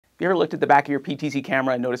you ever looked at the back of your PTZ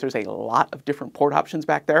camera and noticed there's a lot of different port options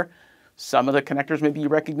back there? Some of the connectors maybe you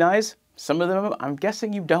recognize, some of them I'm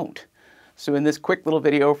guessing you don't. So in this quick little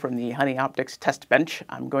video from the Honey Optics test bench,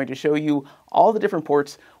 I'm going to show you all the different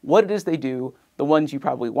ports, what it is they do, the ones you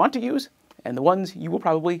probably want to use, and the ones you will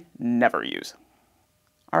probably never use.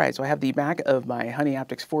 All right, so I have the back of my Honey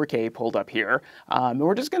Optics 4K pulled up here. And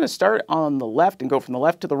we're just going to start on the left and go from the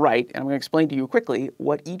left to the right, and I'm going to explain to you quickly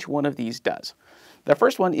what each one of these does. The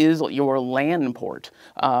first one is your LAN port.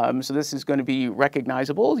 So this is going to be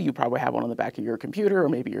recognizable. You probably have one on the back of your computer or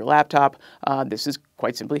maybe your laptop. This is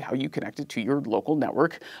quite simply how you connect it to your local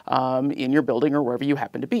network in your building or wherever you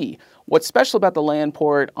happen to be. What's special about the LAN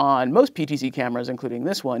port on most PTZ cameras, including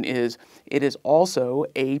this one, is it is also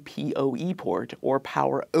a PoE port, or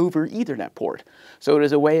Power over Ethernet port. So it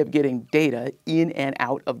is a way of getting data in and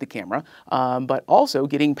out of the camera, but also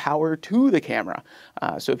getting power to the camera.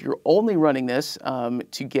 So if you're only running this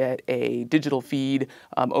to get a digital feed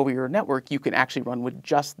over your network, you can actually run with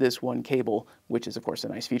just this one cable, which is of course a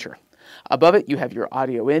nice feature. Above it, you have your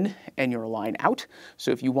audio in and your line out.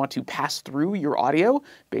 So if you want to pass through your audio,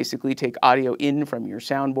 basically take audio in from your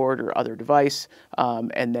soundboard or other device,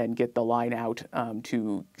 and then get the line out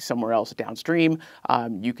to somewhere else downstream,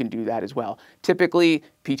 you can do that as well. Typically,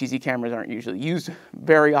 PTZ cameras aren't usually used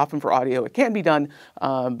very often for audio. It can be done,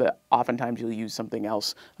 but oftentimes you'll use something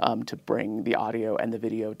else to bring the audio and the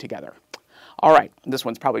video together. All right, this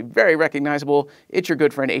one's probably very recognizable. It's your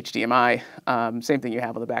good friend HDMI, same thing you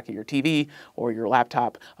have on the back of your TV or your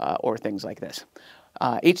laptop or things like this.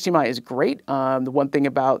 HDMI is great. The one thing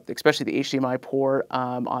about, especially the HDMI port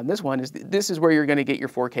on this one, is this is where you're going to get your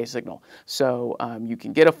 4K signal. So you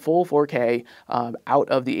can get a full 4K out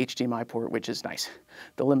of the HDMI port, which is nice.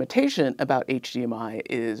 The limitation about HDMI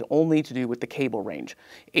is only to do with the cable range.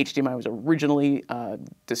 HDMI was originally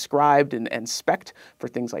described and spec'd for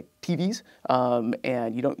things like TVs,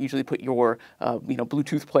 and you don't usually put your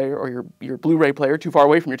Bluetooth player or your Blu-ray player too far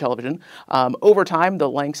away from your television. Over time, the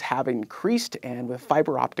lengths have increased, and with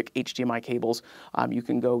fiber optic HDMI cables, you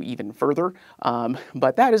can go even further.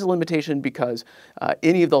 But that is a limitation because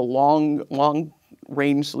any of the long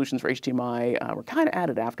range solutions for HDMI were kind of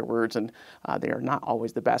added afterwards, and they are not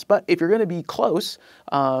always the best. But if you're going to be close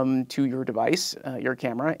to your device, your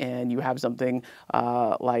camera, and you have something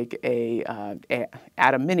like a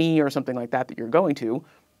Atom Mini or something like that you're going to,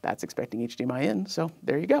 that's expecting HDMI in, so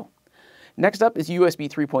there you go. Next up is USB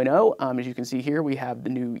 3.0. As you can see here, we have the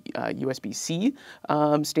new USB-C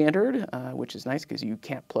standard, which is nice because you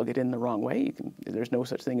can't plug it in the wrong way. There's no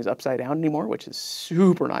such thing as upside down anymore, which is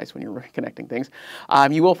super nice when you're connecting things.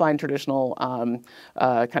 You will find traditional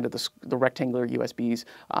kind of the rectangular USBs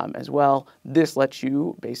as well. This lets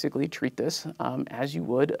you basically treat this as you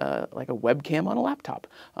would like a webcam on a laptop,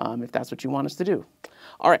 if that's what you want us to do.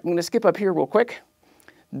 All right, I'm going to skip up here real quick.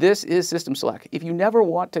 This is System Select. If you never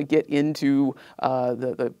want to get into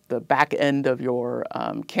the back end of your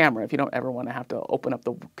camera, if you don't ever want to have to open up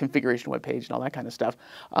the configuration web page and all that kind of stuff,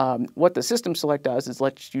 what the System Select does is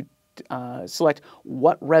lets you select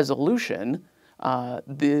what resolution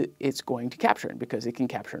it's going to capture in, because it can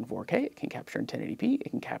capture in 4K, it can capture in 1080p,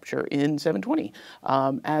 it can capture in 720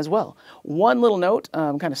 as well. One little note,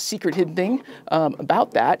 kind of secret hidden thing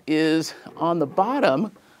about that is on the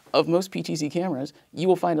bottom of most PTZ cameras, you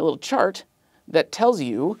will find a little chart that tells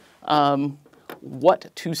you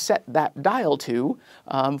what to set that dial to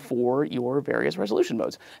for your various resolution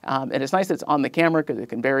modes. And it's nice that it's on the camera because it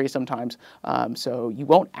can vary sometimes. So you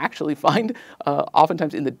won't actually find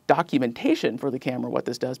oftentimes in the documentation for the camera what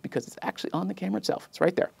this does, because it's actually on the camera itself. It's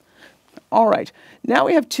right there. All right, now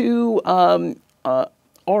we have two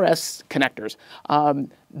RS connectors.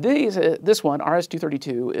 This one,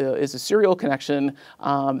 RS-232, is a serial connection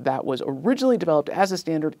that was originally developed as a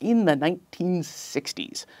standard in the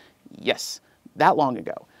 1960s. Yes, that long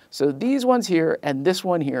ago. So these ones here and this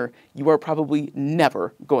one here, you are probably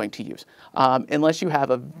never going to use unless you have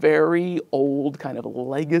a very old kind of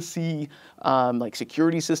legacy like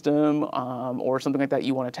security system or something like that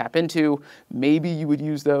you want to tap into. Maybe you would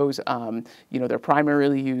use those. They're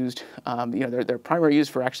primarily used. They're primarily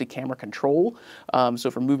used for actually camera control.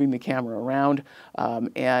 So for moving the camera around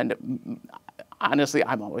and honestly,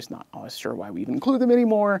 I'm not always sure why we even include them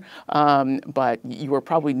anymore, but you are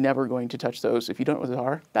probably never going to touch those. If you don't know what they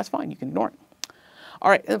are, that's fine. You can ignore it. All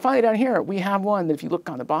right, and finally down here, we have one that if you look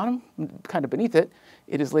on the bottom, kind of beneath it,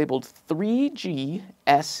 it is labeled 3G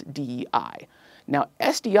SDI. Now,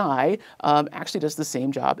 SDI actually does the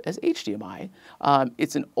same job as HDMI.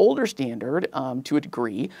 It's an older standard to a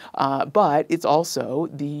degree, but it's also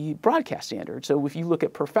the broadcast standard. So if you look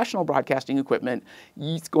at professional broadcasting equipment,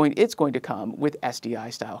 it's going to come with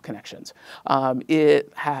SDI style connections.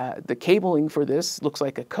 The cabling for this looks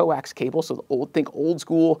like a coax cable. So think old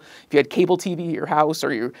school. If you had cable TV at your house,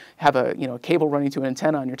 or you have a cable running to an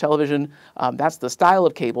antenna on your television, that's the style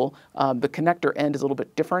of cable. The connector end is a little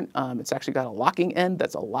bit different. It's actually got a locking end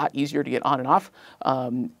that's a lot easier to get on and off,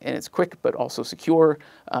 and it's quick but also secure,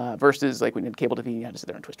 versus like when you had cable TV, you had to sit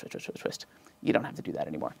there and twist. You don't have to do that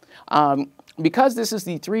anymore. Because this is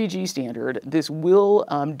the 3G standard, this will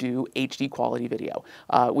do HD quality video,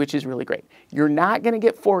 which is really great. You're not going to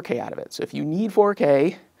get 4K out of it. So if you need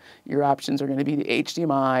 4K, your options are going to be the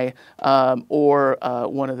HDMI or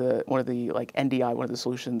one of the like NDI, one of the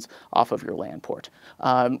solutions off of your LAN port.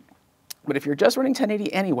 But if you're just running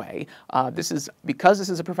 1080 anyway, because this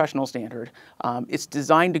is a professional standard, it's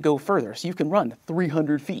designed to go further. So you can run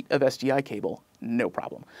 300 feet of SDI cable, no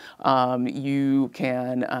problem. You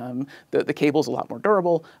can, the cable's a lot more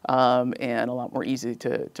durable and a lot more easy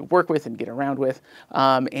to work with and get around with.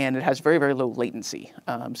 And it has very, very low latency.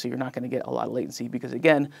 So you're not going to get a lot of latency because,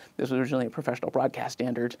 again, this was originally a professional broadcast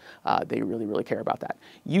standard. They really, really care about that.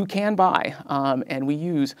 You can buy, and we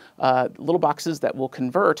use little boxes that will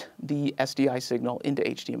convert the SDI signal into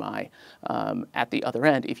HDMI at the other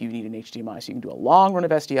end if you need an HDMI. So you can do a long run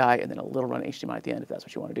of SDI and then a little run of HDMI at the end if that's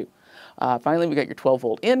what you want to do. Finally, we got your 12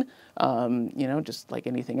 volt in, just like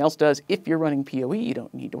anything else does. If you're running PoE, you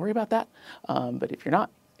don't need to worry about that. But if you're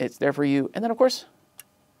not, it's there for you. And then, of course,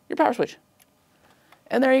 your power switch.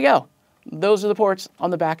 And there you go. Those are the ports on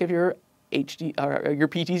the back of your your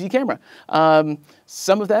PTZ camera.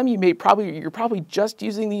 Some of them you're probably just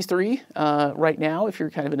using these three right now if you're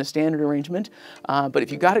kind of in a standard arrangement. But if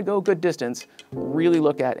you got to go a good distance, really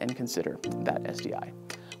look at and consider that SDI.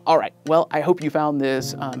 All right, well, I hope you found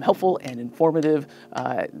this helpful and informative.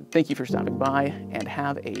 Thank you for stopping by, and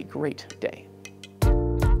have a great day.